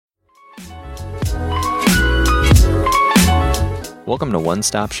Welcome to One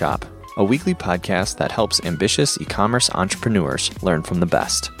Stop Shop, a weekly podcast that helps ambitious e-commerce entrepreneurs learn from the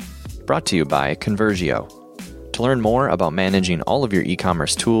best. Brought to you by Convergio. To learn more about managing all of your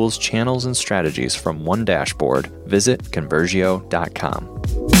e-commerce tools, channels, and strategies from one dashboard, visit Convergio.com.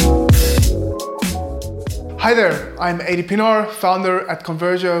 Hi there, I'm Adi Pinar, founder at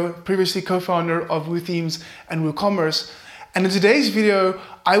Convergio, previously co-founder of WooThemes and WooCommerce. And in today's video,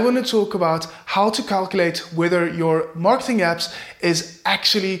 I want to talk about how to calculate whether your marketing apps is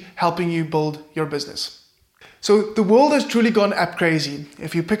actually helping you build your business. So the world has truly gone app crazy.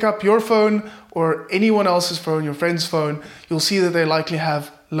 If you pick up your phone or anyone else's phone, your friend's phone, you'll see that they likely have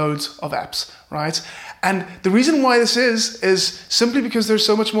loads of apps, right? And the reason why this is simply because there's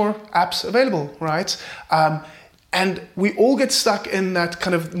so much more apps available, right? And we all get stuck in that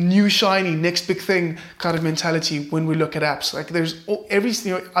kind of new shiny next big thing kind of mentality when we look at apps. Like there's every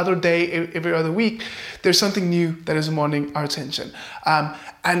other day, every other week, there's something new that is demanding our attention.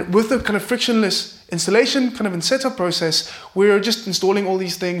 And with the kind of frictionless installation kind of and setup process, we're just installing all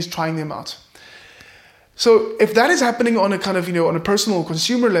these things, trying them out. So if that is happening on a kind of, on a personal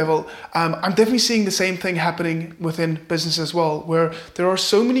consumer level, I'm definitely seeing the same thing happening within business as well, where there are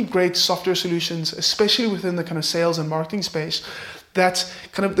so many great software solutions, especially within the kind of sales and marketing space, that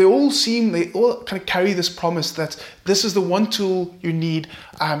they all kind of carry this promise that this is the one tool you need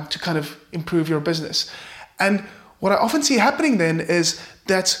to kind of improve your business. And what I often see happening then is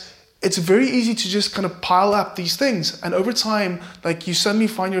that it's very easy to just kind of pile up these things. And over time, like you suddenly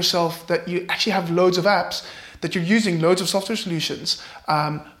find yourself that you actually have loads of apps, that you're using loads of software solutions,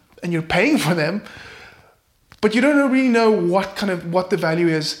 and you're paying for them, but you don't really know what the value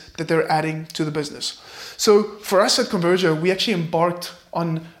is that they're adding to the business. So for us at Convergio, we actually embarked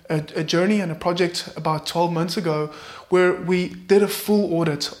on a journey and a project about 12 months ago where we did a full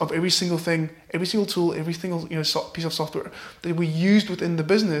audit of every single thing, every single tool, every single piece of software that we used within the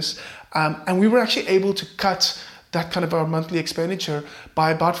business. And we were actually able to cut that kind of our monthly expenditure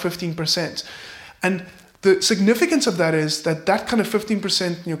by about 15%. And the significance of that is that kind of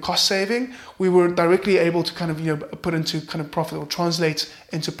 15% cost saving, we were directly able to kind of put into kind of profit or translate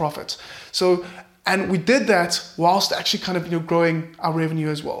into profit. And we did that whilst actually kind of growing our revenue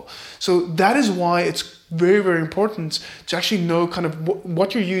as well. So that is why it's very, very important to actually know kind of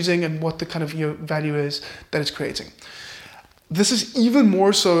what you're using and what the kind of value is that it's creating. This is even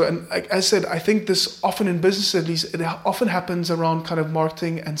more so, and like I said, I think this often in business at least, it often happens around kind of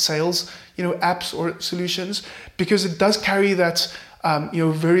marketing and sales, apps or solutions, because it does carry that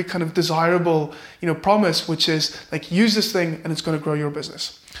very kind of desirable promise, which is like use this thing and it's going to grow your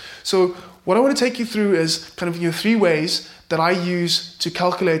business. So what I want to take you through is kind of 3 ways that I use to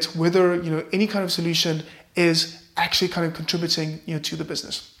calculate whether any kind of solution is actually kind of contributing to the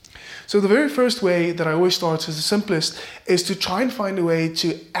business. So the very first way that I always start as the simplest is to try and find a way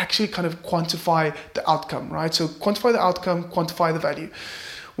to actually kind of quantify the outcome, right? So quantify the outcome, quantify the value.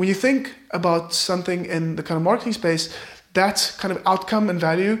 When you think about something in the kind of marketing space, that kind of outcome and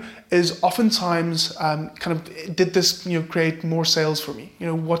value is oftentimes did this create more sales for me?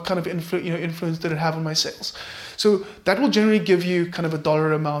 What kind of influence did it have on my sales? So that will generally give you kind of a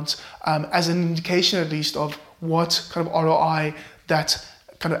dollar amount as an indication at least of what kind of ROI that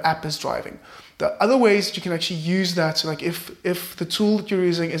kind of app is driving. The other ways that you can actually use that, like if the tool that you're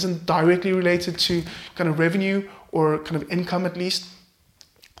using isn't directly related to kind of revenue or kind of income at least,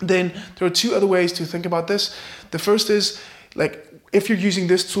 then there are 2 other ways to think about this. The first is like if you're using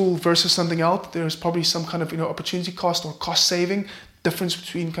this tool versus something else, there's probably some kind of opportunity cost or cost saving difference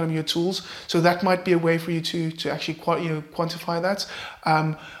between kind of your tools. So that might be a way for you to actually quantify that.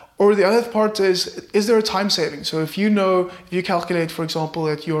 Or the other part is there a time saving? So if you calculate, for example,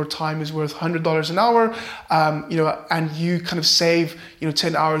 that your time is worth $100 an hour, and you kind of save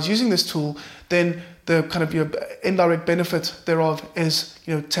 10 hours using this tool, then the kind of indirect benefit thereof is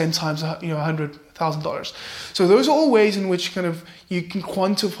 10 times $100,000. So those are all ways in which kind of you can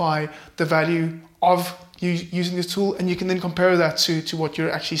quantify the value of using this tool, and you can then compare that to what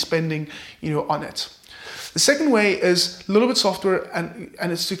you're actually spending on it. The second way is a little bit softer, and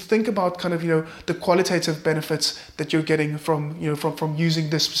it's to think about kind of the qualitative benefits that you're getting from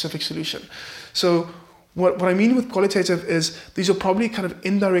using this specific solution. So what I mean with qualitative is these are probably kind of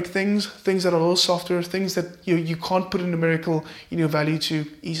indirect things that are a little softer, things that you can't put a numerical value to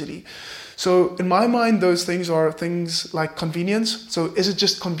easily. So in my mind, those things are things like convenience. So is it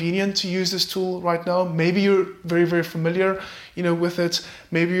just convenient to use this tool right now? Maybe you're very, very familiar, with it.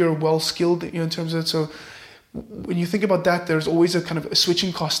 Maybe you're well skilled, in terms of it. So when you think about that, there's always a kind of a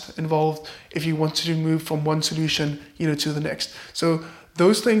switching cost involved if you want to move from one solution, to the next. So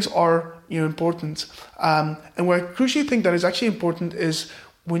those things are important. And where I crucially think that is actually important is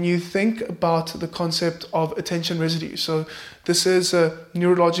when you think about the concept of attention residue. So this is a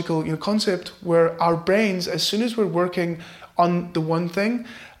neurological concept where our brains, as soon as we're working on the one thing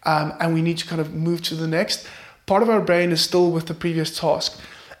and we need to kind of move to the next, part of our brain is still with the previous task.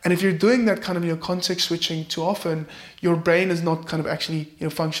 And if you're doing that kind of context switching too often, your brain is not kind of actually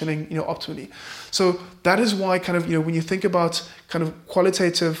functioning optimally. So that is why kind of when you think about kind of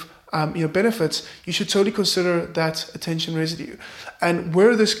qualitative benefits, you should totally consider that attention residue. And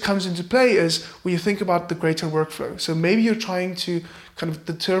where this comes into play is when you think about the greater workflow. So maybe you're trying to kind of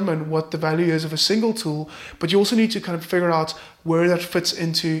determine what the value is of a single tool, but you also need to kind of figure out where that fits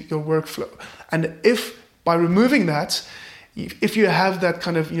into your workflow. And if by removing that, if you have that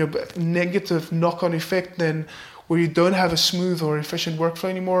kind of negative knock-on effect, then where you don't have a smooth or efficient workflow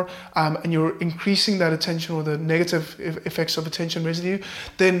anymore, and you're increasing that attention or the negative effects of attention residue,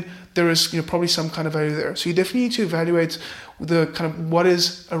 then there is probably some kind of value there. So you definitely need to evaluate the kind of what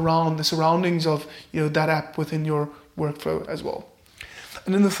is around the surroundings of that app within your workflow as well.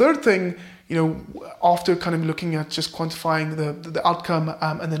 And then the third thing, after kind of looking at just quantifying the outcome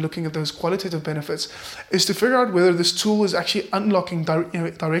and then looking at those qualitative benefits, is to figure out whether this tool is actually unlocking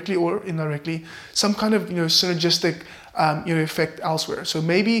directly or indirectly some kind of synergistic effect elsewhere. So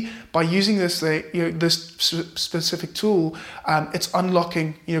maybe by using this this specific tool, it's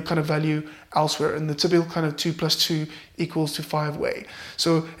unlocking kind of value elsewhere in the typical kind of 2 + 2 = 5 way.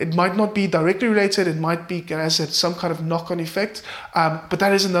 So it might not be directly related, it might be, as I said, some kind of knock-on effect, but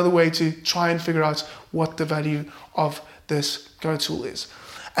that is another way to try and figure out what the value of this kind of tool is.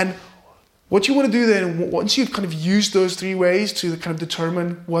 And what you want to do then, once you've kind of used those 3 ways to kind of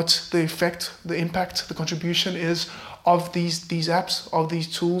determine what the effect, the impact, the contribution is of these apps, of these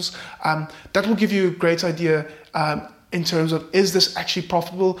tools, that will give you a great idea in terms of, is this actually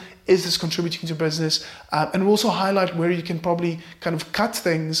profitable? Is this contributing to business? And we'll also highlight where you can probably kind of cut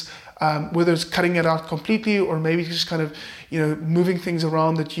things, whether it's cutting it out completely or maybe just kind of moving things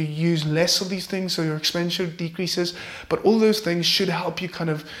around that you use less of these things so your expenditure decreases. But all those things should help you kind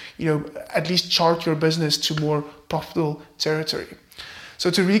of at least chart your business to more profitable territory.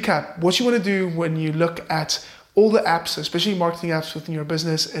 So to recap, what you want to do when you look at all the apps, especially marketing apps within your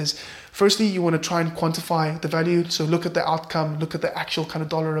business, is firstly, you want to try and quantify the value. So look at the outcome, look at the actual kind of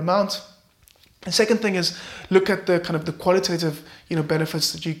dollar amount. The second thing is look at the kind of the qualitative,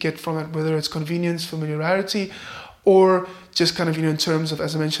 benefits that you get from it, whether it's convenience, familiarity, or just kind of, in terms of,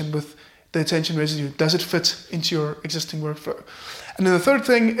 as I mentioned, with the attention residue, does it fit into your existing workflow? And then the third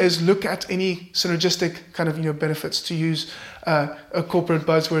thing is look at any synergistic kind of, benefits, to use a corporate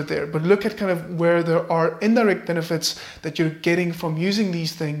buzzword there, but look at kind of where there are indirect benefits that you're getting from using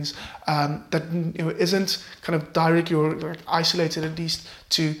these things that isn't kind of directly or isolated at least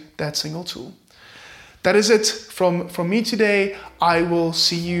to that single tool. That is it from me today. I will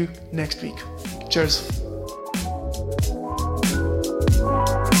see you next week. Cheers.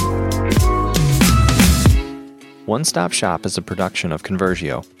 One Stop Shop is a production of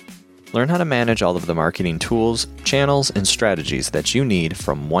Convergio. Learn how to manage all of the marketing tools, channels, and strategies that you need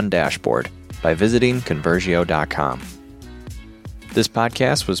from one dashboard by visiting Convergio.com. This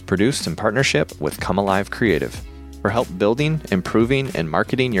podcast was produced in partnership with Come Alive Creative. For help building, improving, and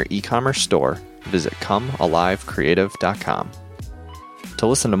marketing your e-commerce store, visit ComeAliveCreative.com. To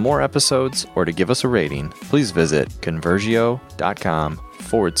listen to more episodes or to give us a rating, please visit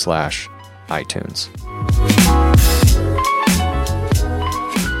Convergio.com/iTunes.